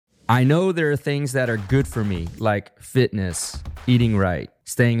I know there are things that are good for me, like fitness, eating right,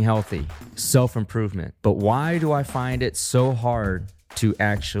 staying healthy, self-improvement. But why do I find it so hard to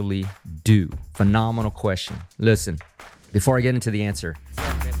actually do? Phenomenal question. Listen, before I get into the answer,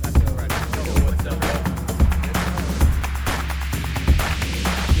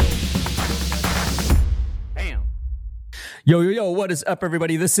 Yo, what is up,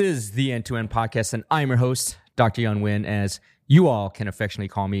 everybody? This is the End-to-End Podcast, and I'm your host, Dr. Yun Win, as you all can affectionately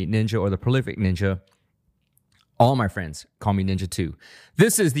call me Ninja or the Prolific Ninja. All my friends call me Ninja too.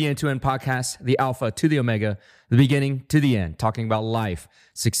 This is the End-to-End Podcast, the Alpha to the Omega, the beginning to the end, talking about life,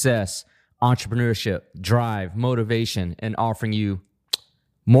 success, entrepreneurship, drive, motivation, and offering you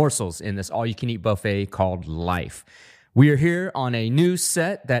morsels in this all-you-can-eat buffet called life. We are here on a new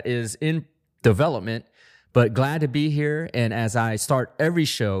set that is in development, but glad to be here. And as I start every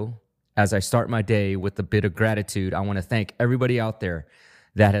show, as I start my day with a bit of gratitude, I want to thank everybody out there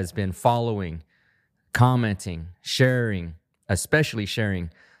that has been following, commenting, sharing, especially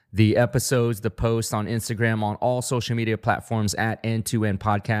sharing the episodes, the posts on Instagram, on all social media platforms at End-to-End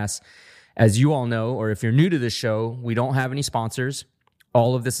Podcasts. As you all know, or if you're new to this show, we don't have any sponsors.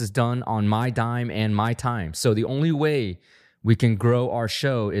 All of this is done on my dime and my time. So the only way we can grow our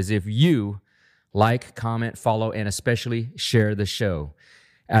show is if you like, comment, follow, and especially share the show.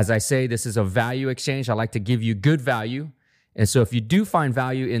 As I say, this is a value exchange. I like to give you good value. And so if you do find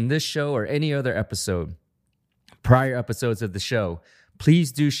value in this show or any other episode, prior episodes of the show,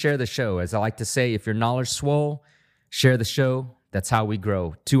 please do share the show. As I like to say, if your knowledge swole, share the show. That's how we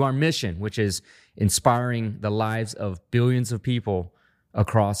grow to our mission, which is inspiring the lives of billions of people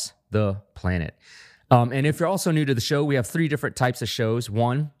across the planet. And if you're also new to the show, we have 3 different types of shows.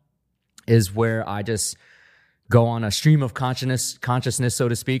 One is where I just go on a stream of consciousness, so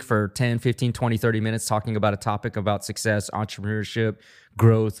to speak, for 10, 15, 20, 30 minutes talking about a topic about success, entrepreneurship,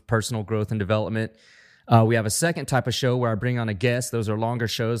 growth, personal growth and development. We have a second type of show where I bring on a guest. Those are longer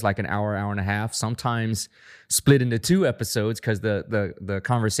shows, like an hour, hour and a half, sometimes split into 2 episodes because the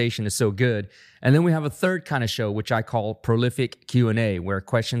conversation is so good. And then we have a third kind of show, which I call Prolific Q&A, where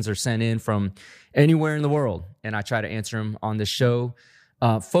questions are sent in from anywhere in the world, and I try to answer them on the show.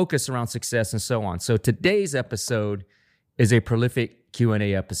 Focus around success and so on. So today's episode is a prolific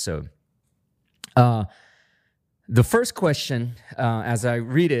Q&A episode. The first question, as I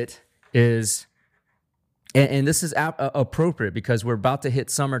read it, is, and this is appropriate because we're about to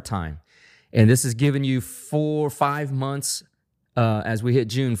hit summertime, and this is giving you 5 months, as we hit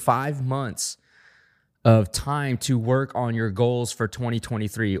June, 5 months of time to work on your goals for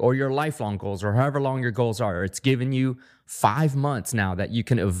 2023 or your lifelong goals or however long your goals are. It's giving you 5 months now that you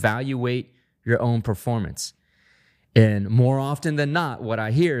can evaluate your own performance. And more often than not, what I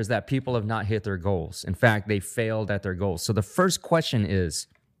hear is that people have not hit their goals. In fact, they failed at their goals. So the first question is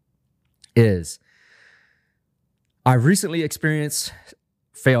I've recently experienced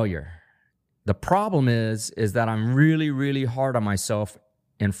failure. The problem is that I'm really, really hard on myself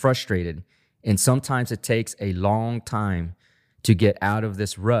and frustrated. And sometimes it takes a long time to get out of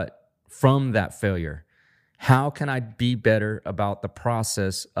this rut from that failure. How can I be better about the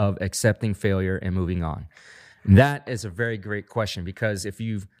process of accepting failure and moving on? That is a very great question, because if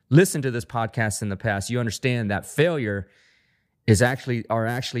you've listened to this podcast in the past, you understand that failure are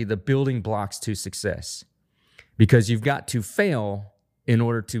actually the building blocks to success, because you've got to fail in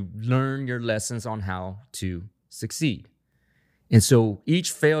order to learn your lessons on how to succeed. And so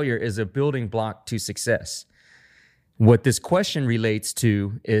each failure is a building block to success. What this question relates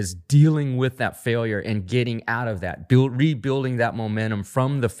to is dealing with that failure and getting out of that, rebuilding that momentum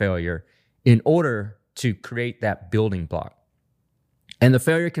from the failure in order to create that building block. And the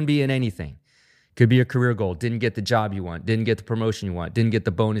failure can be in anything. It could be a career goal. Didn't get the job you want, didn't get the promotion you want, didn't get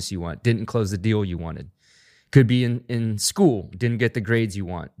the bonus you want, didn't close the deal you wanted. Could be in school, didn't get the grades you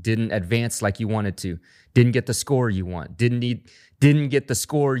want, didn't advance like you wanted to, didn't get the score you want, didn't get the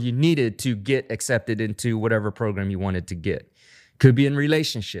score you needed to get accepted into whatever program you wanted to get. Could be in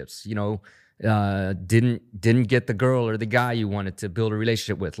relationships, didn't get the girl or the guy you wanted to build a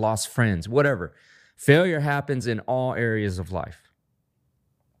relationship with, lost friends, whatever. Failure happens in all areas of life.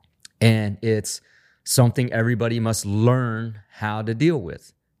 And it's something everybody must learn how to deal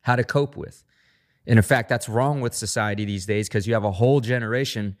with, how to cope with. And in fact, that's wrong with society these days, because you have a whole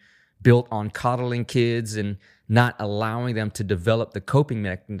generation built on coddling kids and not allowing them to develop the coping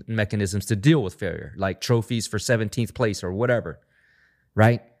mechanisms to deal with failure, like trophies for 17th place or whatever,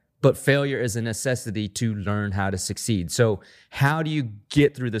 right? But failure is a necessity to learn how to succeed. So how do you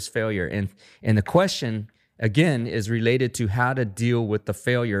get through this failure? And the question, again, is related to how to deal with the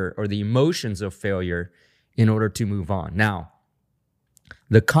failure or the emotions of failure in order to move on. Now,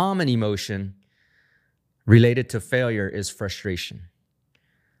 The common emotion related to failure is frustration.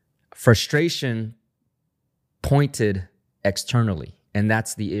 Frustration pointed externally, and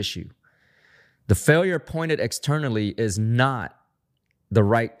that's the issue. The failure pointed externally is not the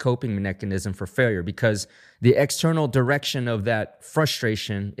right coping mechanism for failure, because the external direction of that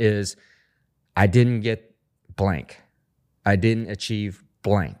frustration is, I didn't get blank. I didn't achieve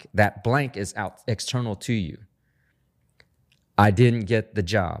blank. That blank is out external to you. I didn't get the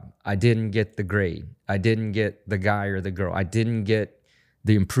job. I didn't get the grade. I didn't get the guy or the girl. I didn't get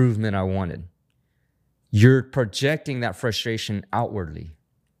the improvement I wanted. You're projecting that frustration outwardly,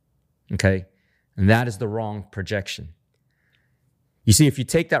 okay? And that is the wrong projection. You see, if you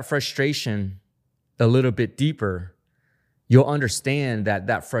take that frustration a little bit deeper, you'll understand that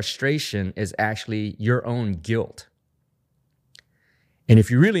that frustration is actually your own guilt. And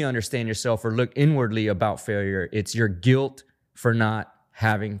if you really understand yourself or look inwardly about failure, it's your guilt for not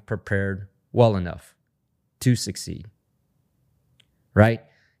having prepared well enough to succeed, right?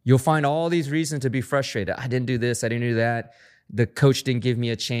 You'll find all these reasons to be frustrated. I didn't do this. I didn't do that. The coach didn't give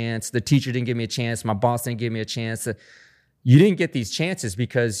me a chance. The teacher didn't give me a chance. My boss didn't give me a chance. You didn't get these chances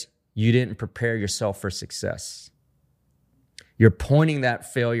because you didn't prepare yourself for success. You're pointing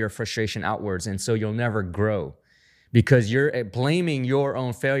that failure, frustration outwards, and so you'll never grow because you're blaming your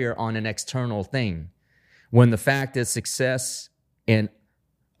own failure on an external thing, when the fact is success and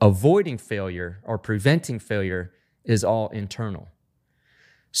avoiding failure or preventing failure is all internal.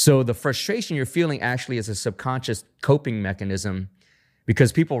 So the frustration you're feeling actually is a subconscious coping mechanism,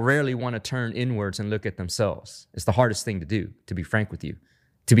 because people rarely want to turn inwards and look at themselves. It's the hardest thing to do, to be frank with you,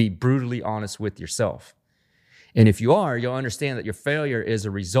 to be brutally honest with yourself. And if you are, you'll understand that your failure is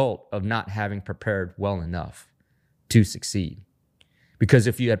a result of not having prepared well enough to succeed. Because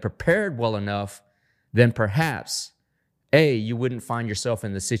if you had prepared well enough, then perhaps, A, you wouldn't find yourself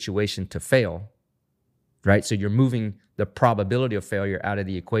in the situation to fail, right? So you're moving the probability of failure out of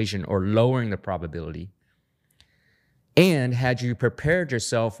the equation or lowering the probability. And had you prepared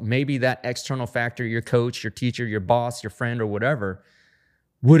yourself, maybe that external factor, your coach, your teacher, your boss, your friend, or whatever,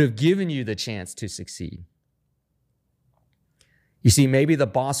 would have given you the chance to succeed. You see, maybe the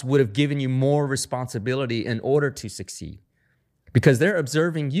boss would have given you more responsibility in order to succeed, because they're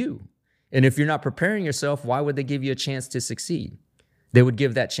observing you. And if you're not preparing yourself, why would they give you a chance to succeed? They would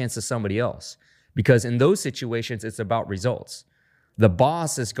give that chance to somebody else, because in those situations, it's about results. The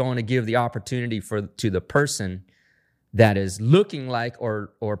boss is going to give the opportunity to the person that is looking like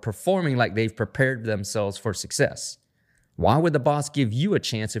or performing like they've prepared themselves for success. Why would the boss give you a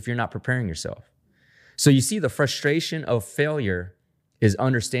chance if you're not preparing yourself? So you see, the frustration of failure is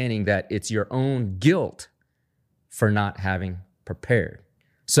understanding that it's your own guilt for not having prepared.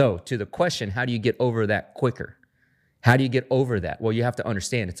 So to the question, how do you get over that quicker? How do you get over that? Well, you have to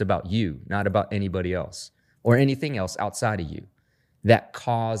understand it's about you, not about anybody else or anything else outside of you that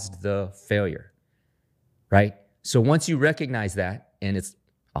caused the failure, right? So once you recognize that, and it's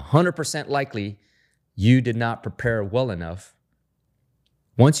 100% likely you did not prepare well enough,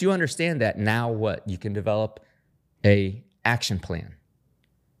 once you understand that, now what? You can develop an action plan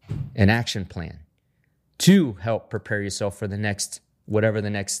to help prepare yourself for the next, whatever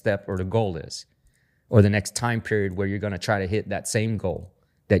the next step or the goal is, or the next time period where you're going to try to hit that same goal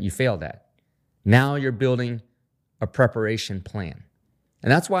that you failed at. Now you're building a preparation plan.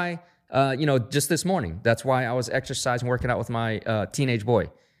 And that's why, just this morning, that's why I was exercising, working out with my teenage boy.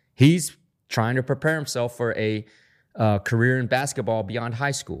 He's trying to prepare himself for a career in basketball beyond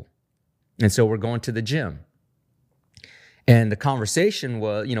high school. And so we're going to the gym. And the conversation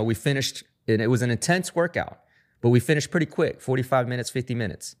was, we finished, and it was an intense workout, but we finished pretty quick, 45 minutes, 50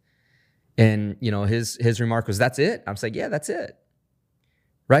 minutes. And, his remark was, that's it? I'm saying, yeah, that's it.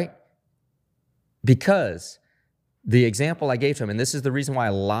 Right? Because the example I gave him, and this is the reason why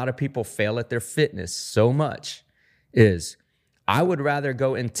a lot of people fail at their fitness so much, is I would rather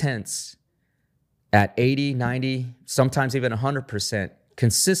go intense at 80, 90, sometimes even 100%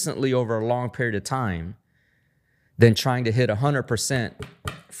 consistently over a long period of time than trying to hit 100%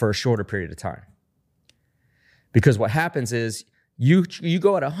 for a shorter period of time. Because what happens is you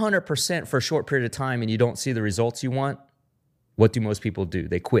go at 100% for a short period of time and you don't see the results you want. What do most people do?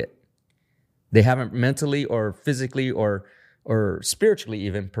 They quit. They haven't mentally or physically or spiritually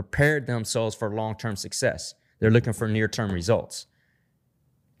even prepared themselves for long-term success. They're looking for near-term results.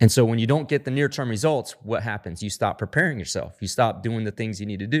 And so when you don't get the near-term results, what happens? You stop preparing yourself. You stop doing the things you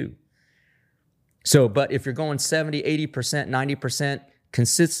need to do. So, but if you're going 70, 80%, 90%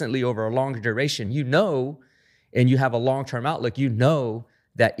 consistently over a longer duration, and you have a long-term outlook,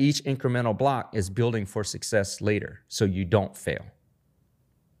 that each incremental block is building for success later, so you don't fail.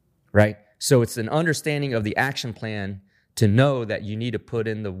 right? So it's an understanding of the action plan to know that you need to put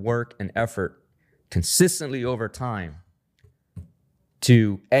in the work and effort consistently over time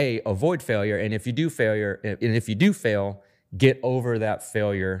to avoid failure. And if you do fail, get over that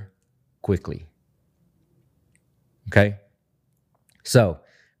failure quickly. Okay? So,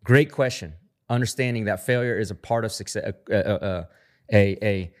 great question. Understanding that failure is a part of success,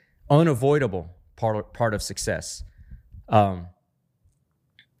 a unavoidable part of success. You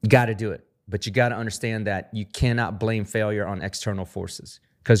got to do it, but you got to understand that you cannot blame failure on external forces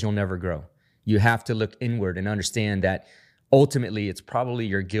because you'll never grow. You have to look inward and understand that ultimately it's probably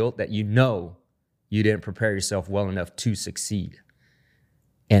your guilt that you know you didn't prepare yourself well enough to succeed.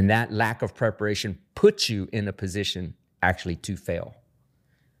 And that lack of preparation puts you in a position actually to fail.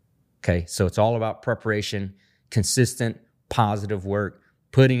 Okay, so it's all about preparation, consistent, positive work,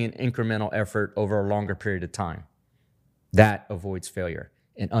 putting in incremental effort over a longer period of time. That avoids failure.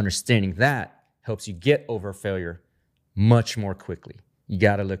 And understanding that helps you get over failure much more quickly. You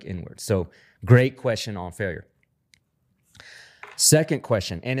got to look inward. So great question on failure. Second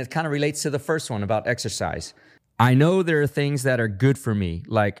question, and it kind of relates to the first one about exercise. I know there are things that are good for me,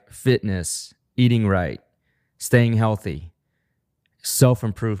 like fitness, eating right, staying healthy,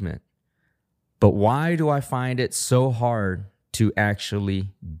 self-improvement. But why do I find it so hard to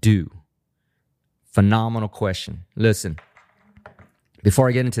actually do? Phenomenal question. Listen, before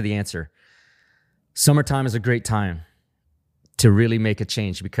I get into the answer, summertime is a great time to really make a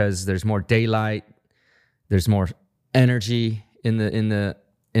change because there's more daylight, there's more energy in the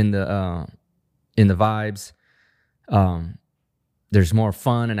vibes. There's more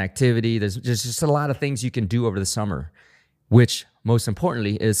fun and activity. There's just a lot of things you can do over the summer, which most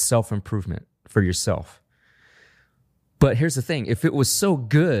importantly is self-improvement for yourself. But here's the thing. If it was so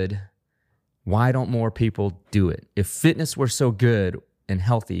good, why don't more people do it? If fitness were so good and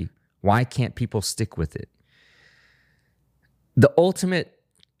healthy, why can't people stick with it? The ultimate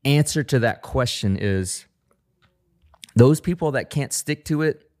answer to that question is those people that can't stick to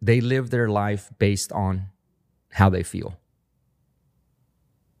it, they live their life based on how they feel.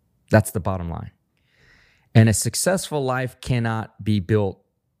 That's the bottom line. And a successful life cannot be built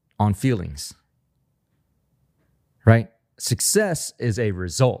on feelings, right? Success is a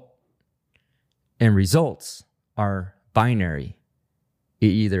result, and results are binary. It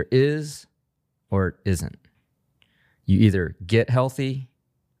either is or it isn't. You either get healthy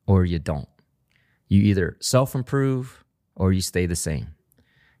or you don't. You either self-improve or you stay the same.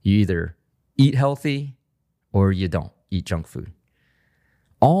 You either eat healthy or you don't eat junk food.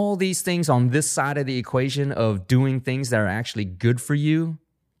 All these things on this side of the equation of doing things that are actually good for you,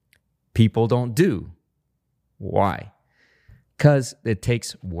 people don't do. Why? Because it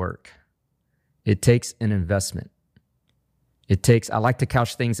takes work. It takes an investment. I like to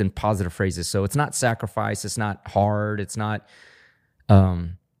couch things in positive phrases. So it's not sacrifice. It's not hard. It's not,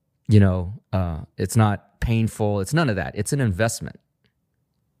 it's not painful. It's none of that. It's an investment.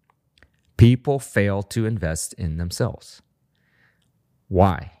 People fail to invest in themselves.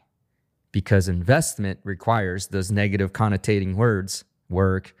 Why? Because investment requires those negative connotating words,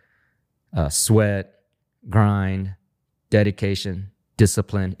 work, sweat, grind, dedication,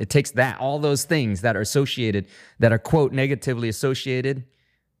 discipline. It takes all those things that are associated, that are, quote, negatively associated,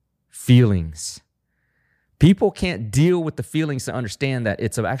 feelings. People can't deal with the feelings to understand that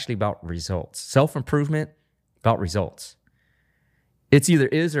it's actually about results. Self-improvement, about results. It's either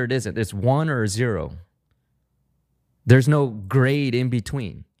is or it isn't. It's 1 or 0. There's no grade in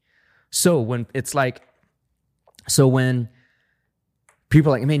between. So when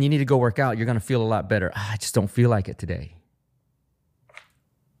people are like, man, you need to go work out, you're going to feel a lot better. I just don't feel like it today.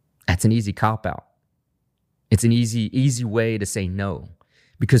 That's an easy cop-out. It's an easy way to say no.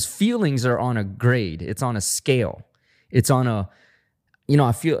 Because feelings are on a grade. It's on a scale. It's on a,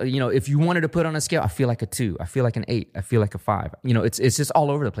 I feel, if you wanted to put on a scale, I feel like a 2. I feel like an 8. I feel like a 5. It's just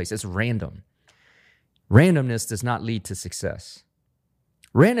all over the place. It's random. Randomness does not lead to success.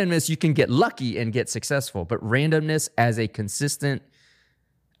 Randomness, you can get lucky and get successful, but randomness as a consistent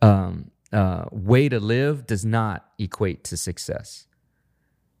way to live does not equate to success.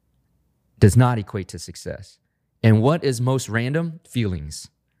 Does not equate to success. And what is most random? Feelings.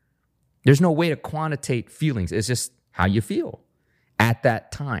 There's no way to quantitate feelings. It's just how you feel at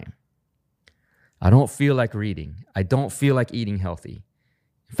that time. I don't feel like reading. I don't feel like eating healthy.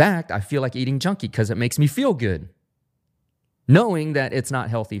 In fact, I feel like eating junky because it makes me feel good, knowing that it's not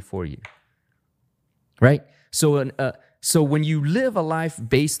healthy for you, right? So when you live a life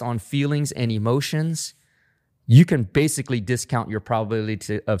based on feelings and emotions, you can basically discount your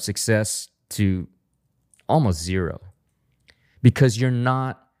probability of success to almost 0 because you're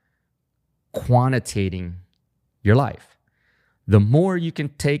not quantitating your life. The more you can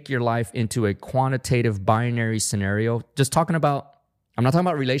take your life into a quantitative binary scenario, I'm not talking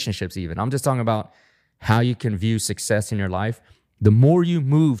about relationships even. I'm just talking about how you can view success in your life. The more you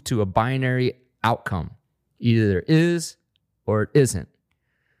move to a binary outcome, either there is or it isn't,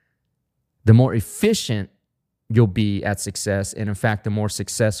 the more efficient you'll be at success. And in fact, the more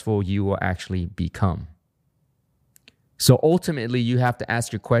successful you will actually become. So ultimately, you have to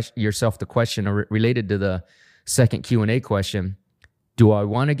ask yourself the question related to the second Q&A question: do I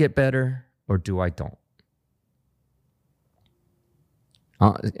want to get better or do I don't?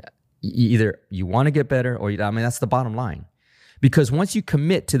 Either you want to get better or that's the bottom line. Because once you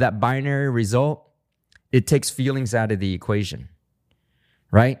commit to that binary result, it takes feelings out of the equation,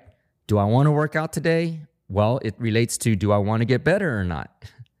 right? Do I want to work out today? Well, it relates to, do I want to get better or not?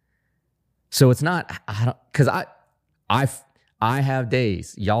 So it's not, because I have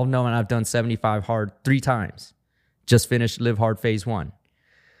days, y'all know, and I've done 75 hard 3 times. Just finished Live Hard Phase 1.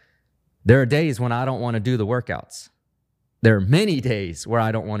 There are days when I don't want to do the workouts. There are many days where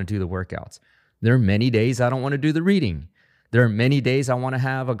I don't want to do the workouts. There are many days I don't want to do the reading. There are many days I want to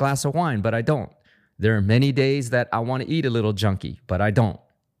have a glass of wine, but I don't. There are many days that I want to eat a little junky, but I don't.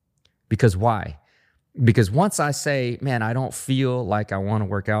 Because why? Because once I say, man, I don't feel like I want to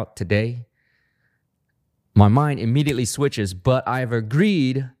work out today, my mind immediately switches, but I've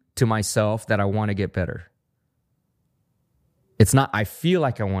agreed to myself that I want to get better. It's not I feel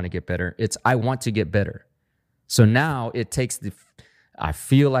like I want to get better. It's I want to get better. So now it takes I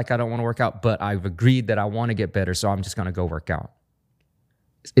feel like I don't want to work out, but I've agreed that I want to get better, so I'm just going to go work out.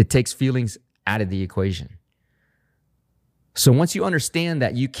 It takes feelings out of the equation. So once you understand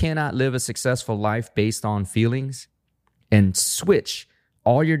that you cannot live a successful life based on feelings and switch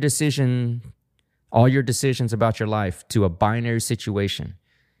all your decisions about your life to a binary situation,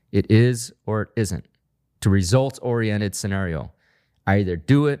 it is or it isn't, to results-oriented scenario. I either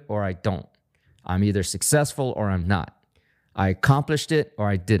do it or I don't. I'm either successful or I'm not. I accomplished it or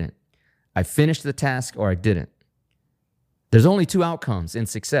I didn't. I finished the task or I didn't. There's only 2 outcomes in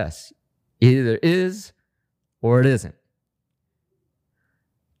success. It either is or it isn't.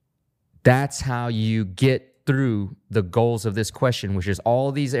 That's how you get through the goals of this question, which is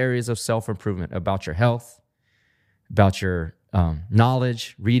all these areas of self-improvement about your health, about your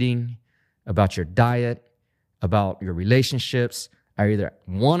knowledge, reading, about your diet, about your relationships. I either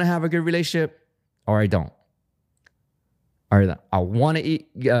want to have a good relationship or I don't. Or I want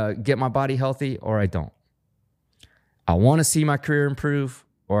to get my body healthy or I don't. I want to see my career improve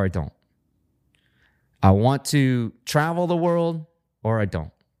or I don't. I want to travel the world or I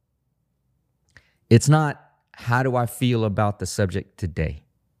don't. It's not how do I feel about the subject today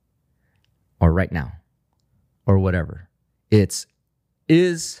or right now or whatever. It's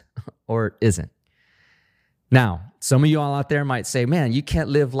is or it isn't. Now, some of you all out there might say, man, you can't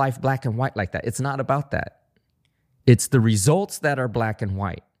live life black and white like that. It's not about that. It's the results that are black and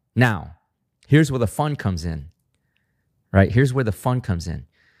white. Now, here's where the fun comes in, right? Here's where the fun comes in.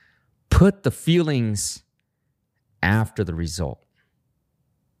 Put the feelings after the result.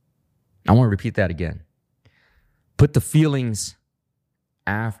 I want to repeat that again. Put the feelings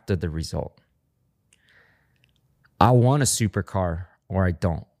after the result. I want a supercar or I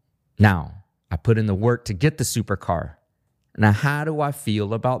don't. Now, I put in the work to get the supercar. Now, how do I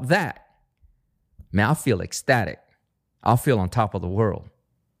feel about that? Man, I feel ecstatic. I'll feel on top of the world.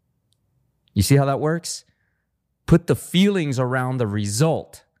 You see how that works? Put the feelings around the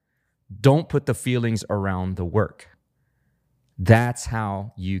result. Don't put the feelings around the work. That's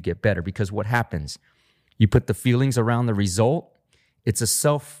how you get better. Because what happens? You put the feelings around the result. It's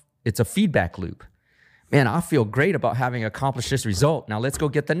a feedback loop. Man, I feel great about having accomplished this result. Now let's go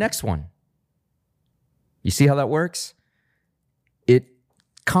get the next one. You see how that works? It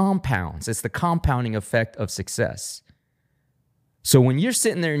compounds. It's the compounding effect of success. So when you're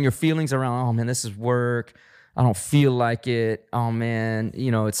sitting there and your feelings around, oh man, this is work. I don't feel like it. Oh man,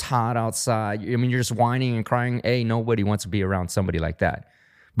 it's hot outside. I mean, you're just whining and crying. A, nobody wants to be around somebody like that.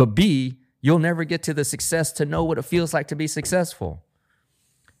 But B, you'll never get to the success to know what it feels like to be successful.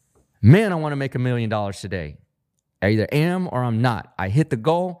 Man, I want to make $1 million today. I either am or I'm not. I hit the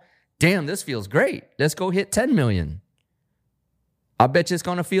goal. Damn, this feels great. Let's go hit 10 million. I bet you it's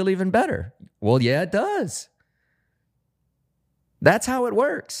going to feel even better. Well, yeah, it does. That's how it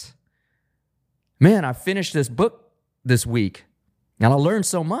works. Man, I finished this book this week, and I learned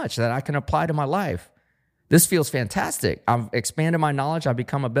so much that I can apply to my life. This feels fantastic. I've expanded my knowledge. I've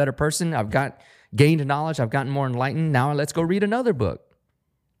become a better person. I've gained knowledge. I've gotten more enlightened. Now let's go read another book.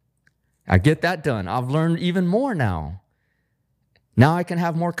 I get that done. I've learned even more now. Now I can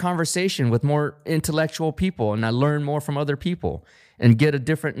have more conversation with more intellectual people, and I learn more from other people and get a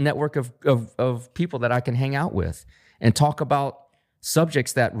different network of people that I can hang out with and talk about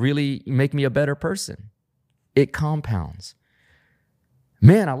subjects that really make me a better person. It compounds.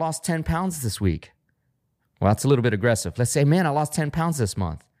 Man, I lost 10 pounds this week. Well, that's a little bit aggressive. Let's say, man, I lost 10 pounds this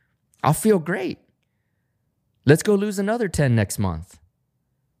month. I'll feel great. Let's go lose another 10 next month.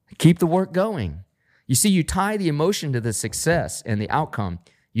 Keep the work going. You see, you tie the emotion to the success and the outcome.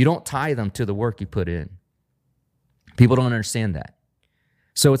 You don't tie them to the work you put in. People don't understand that.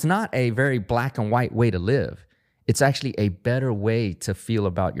 So it's not a very black and white way to live. It's actually a better way to feel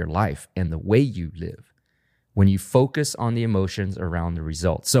about your life and the way you live when you focus on the emotions around the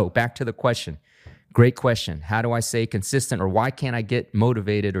results. So back to the question. Great question. How do I stay consistent, or why can't I get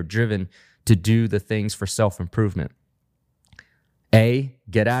motivated or driven to do the things for self-improvement? A,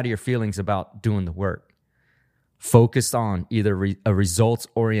 get out of your feelings about doing the work. Focus on either a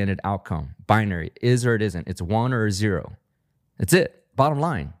results-oriented outcome. Binary, is or it isn't. It's 1 or 0. That's it. Bottom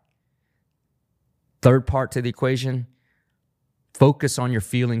line. Third part to the equation, focus on your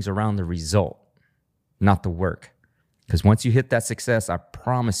feelings around the result, not the work. Because once you hit that success, I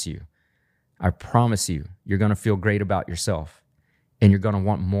promise you, you're going to feel great about yourself. And you're going to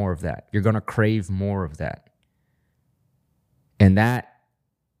want more of that. You're going to crave more of that. And that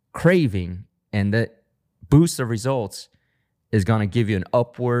craving and that boost of results is going to give you an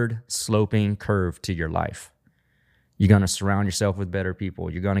upward sloping curve to your life. You're going to surround yourself with better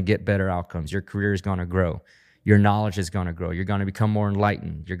people. You're going to get better outcomes. Your career is going to grow. Your knowledge is going to grow. You're going to become more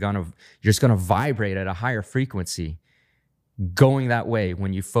enlightened. You're just going to vibrate at a higher frequency going that way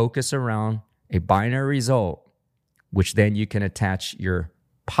when you focus around a binary result, which then you can attach your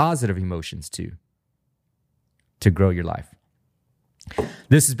positive emotions to grow your life.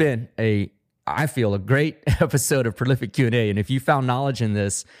 This has been I feel, a great episode of Prolific Q&A. And if you found knowledge in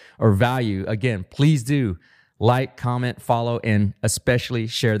this or value, again, please do like, comment, follow, and especially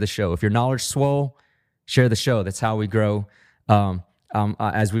share the show. If your knowledge swole, share the show. That's how we grow.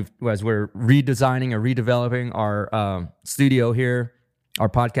 As we're redesigning or redeveloping our studio here, our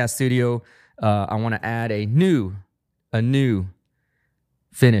podcast studio, I want to add a new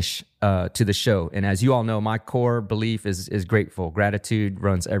finish to the show. And as you all know, my core belief is grateful. Gratitude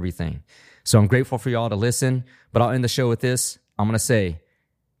runs everything. So I'm grateful for y'all to listen, but I'll end the show with this. I'm going to say,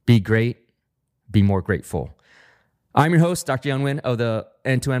 be great, be more grateful. I'm your host, Dr. Young Nguyen of the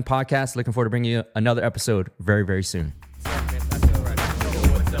End-to-End Podcast. Looking forward to bringing you another episode very, very soon.